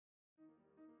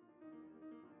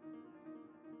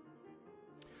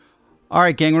All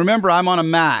right, gang, remember I'm on a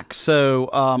Mac, so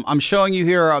I'm showing you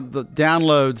here the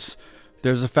downloads.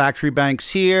 There's the factory banks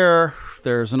here.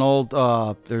 There's an old,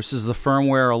 this is the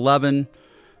firmware 11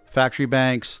 factory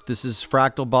banks. This is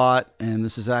FractalBot, and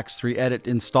this is X3 Edit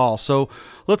Install. So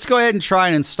let's go ahead and try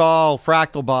and install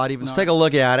FractalBot. Let's take a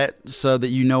look at it so that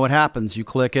you know what happens. You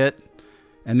click it,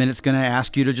 and then it's going to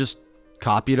ask you to just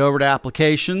copy it over to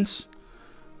Applications.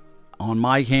 On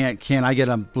my hand, can I get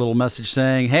a little message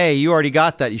saying, hey, you already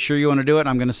got that. You sure you want to do it?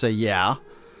 I'm going to say, yeah.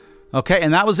 Okay,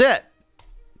 and that was it.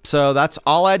 So that's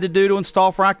all I had to do to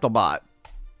install FractalBot.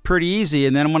 Pretty easy.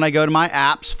 And then when I go to my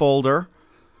apps folder,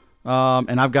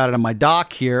 and I've got it on my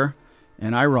dock here,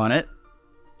 and I run it,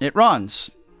 it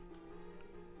runs.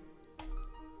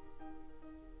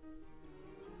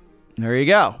 There you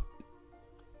go.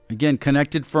 Again,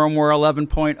 connected firmware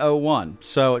 11.01.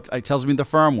 So it tells me the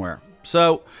firmware.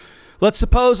 So let's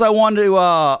suppose I want to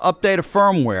update a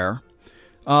firmware.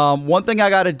 One thing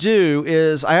I got to do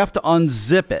is I have to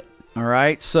unzip it. All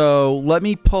right. So let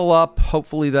me pull up,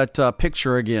 hopefully, that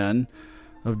picture again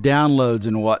of downloads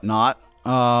and whatnot.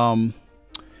 And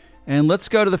let's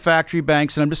go to the factory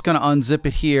banks, and I'm just going to unzip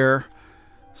it here.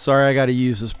 Sorry, I got to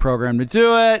use this program to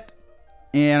do it.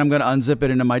 And I'm going to unzip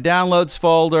it into my downloads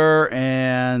folder.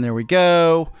 And there we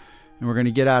go. And we're going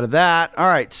to get out of that. All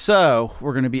right, so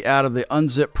we're going to be out of the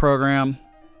unzip program.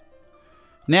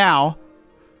 Now,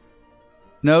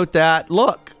 note that,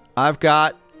 look, I've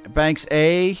got banks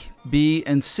A, B,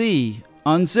 and C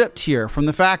unzipped here from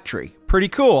the factory. Pretty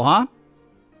cool, huh?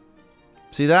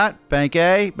 See that? Bank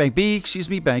A, Bank B, excuse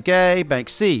me, Bank A, Bank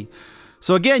C.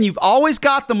 So again, you've always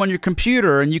got them on your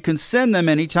computer, and you can send them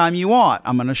anytime you want.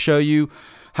 I'm going to show you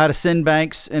how to send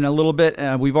banks in a little bit.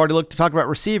 We've already looked to talk about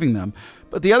receiving them.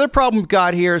 But the other problem we've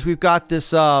got here is we've got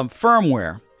this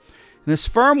firmware. And this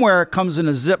firmware comes in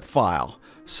a zip file.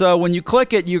 So when you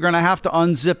click it, you're going to have to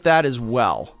unzip that as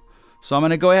well. So I'm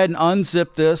going to go ahead and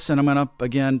unzip this, and I'm going to,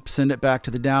 again, send it back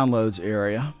to the downloads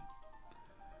area.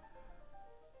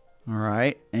 All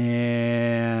right,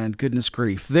 and goodness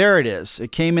grief, there it is.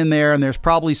 It came in there, and there's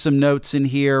probably some notes in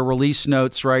here, release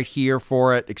notes right here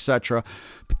for it, etc.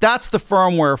 But that's the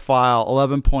firmware file,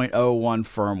 11.01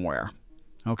 firmware.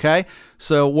 Okay,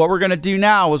 so what we're going to do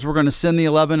now is we're going to send the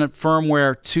 11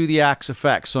 firmware to the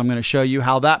AXEFX. So I'm going to show you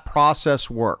how that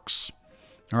process works.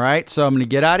 All right, so I'm going to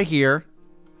get out of here,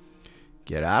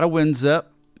 get out of WinZip,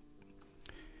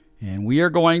 and we are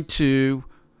going to,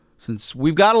 since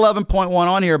we've got 11.1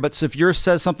 on here, but if yours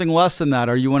says something less than that,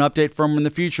 or you want to update firmware in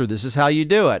the future, this is how you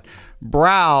do it.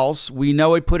 Browse. We know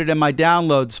we put it in my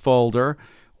downloads folder.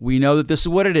 We know that this is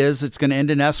what it is. It's going to end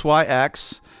in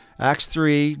SYX.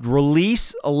 X3,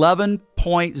 release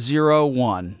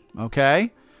 11.01,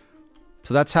 okay?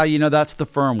 So that's how you know that's the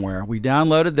firmware. We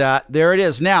downloaded that. There it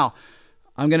is. Now,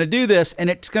 I'm going to do this, and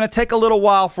it's going to take a little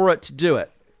while for it to do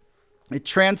it. It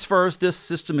transfers this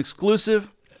system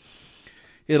exclusive.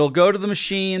 It'll go to the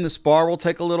machine. This bar will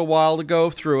take a little while to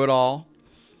go through it all.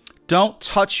 Don't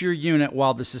touch your unit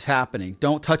while this is happening.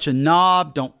 Don't touch a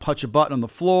knob. Don't touch a button on the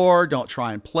floor. Don't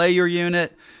try and play your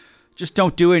unit. Just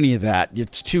don't do any of that.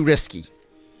 It's too risky.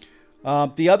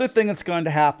 The other thing that's going to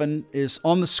happen is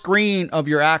on the screen of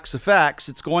your AXEFX,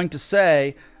 it's going to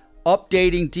say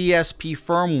updating DSP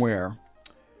firmware,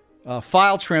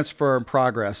 file transfer in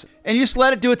progress. And you just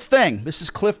let it do its thing. This is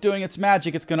Cliff doing its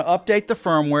magic. It's going to update the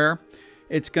firmware.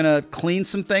 It's going to clean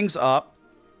some things up.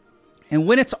 And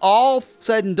when it's all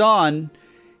said and done,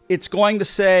 it's going to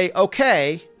say,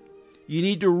 okay, you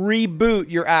need to reboot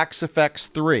your AXEFX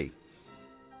 3.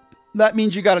 That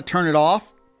means you got to turn it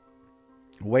off,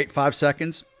 wait 5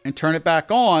 seconds, and turn it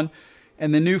back on,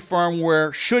 and the new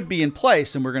firmware should be in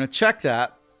place, and we're going to check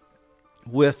that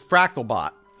with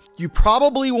FractalBot. You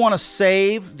probably want to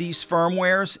save these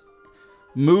firmwares,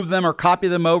 move them or copy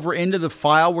them over into the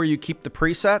file where you keep the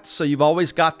presets, so you've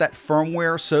always got that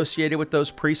firmware associated with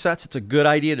those presets. It's a good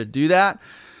idea to do that.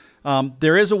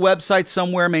 There is a website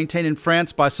somewhere maintained in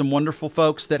France by some wonderful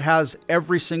folks that has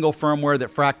every single firmware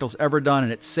that Fractal's ever done,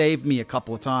 and it saved me a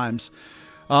couple of times.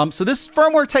 So this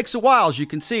firmware takes a while, as you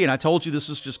can see, and I told you this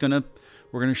is just we're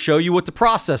going to show you what the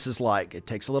process is like. It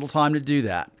takes a little time to do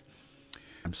that.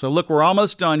 So look, we're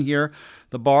almost done here.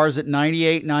 The bar is at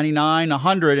 98, 99,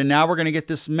 100, and now we're going to get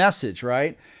this message,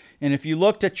 right? And if you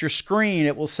looked at your screen,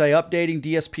 it will say updating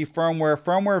DSP firmware,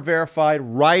 firmware verified,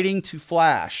 writing to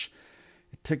flash.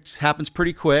 It happens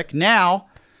pretty quick. Now,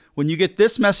 when you get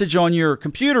this message on your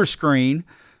computer screen,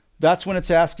 that's when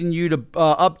it's asking you to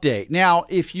update. Now,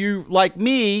 if you, like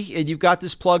me, and you've got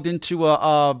this plugged into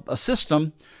a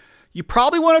system, you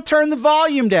probably want to turn the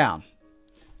volume down,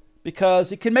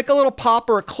 because it can make a little pop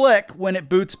or a click when it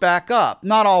boots back up.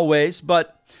 Not always,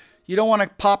 but you don't want to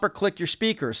pop or click your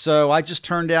speakers. So I just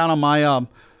turned down on my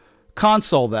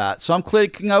console that. So I'm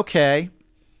clicking OK.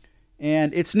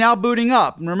 And it's now booting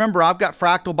up. And remember, I've got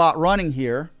FractalBot running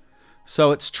here.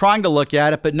 So it's trying to look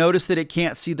at it, but notice that it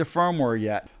can't see the firmware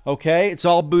yet. Okay, it's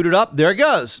all booted up. There it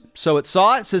goes. So it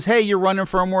saw it, says, hey, you're running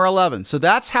firmware 11. So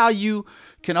that's how you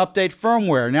can update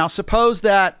firmware. Now, suppose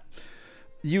that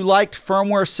you liked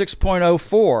firmware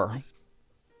 6.04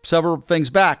 several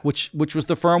things back, which was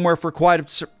the firmware for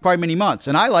quite many months.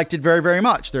 And I liked it very, very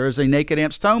much. There is a Naked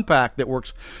Amps TonePack that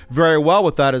works very well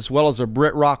with that, as well as a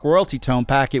Brit Rock royalty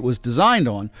TonePack it was designed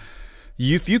on.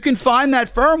 If you can find that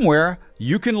firmware,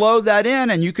 you can load that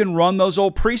in and you can run those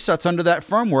old presets under that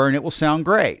firmware and it will sound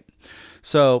great.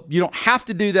 So you don't have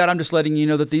to do that. I'm just letting you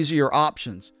know that these are your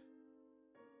options.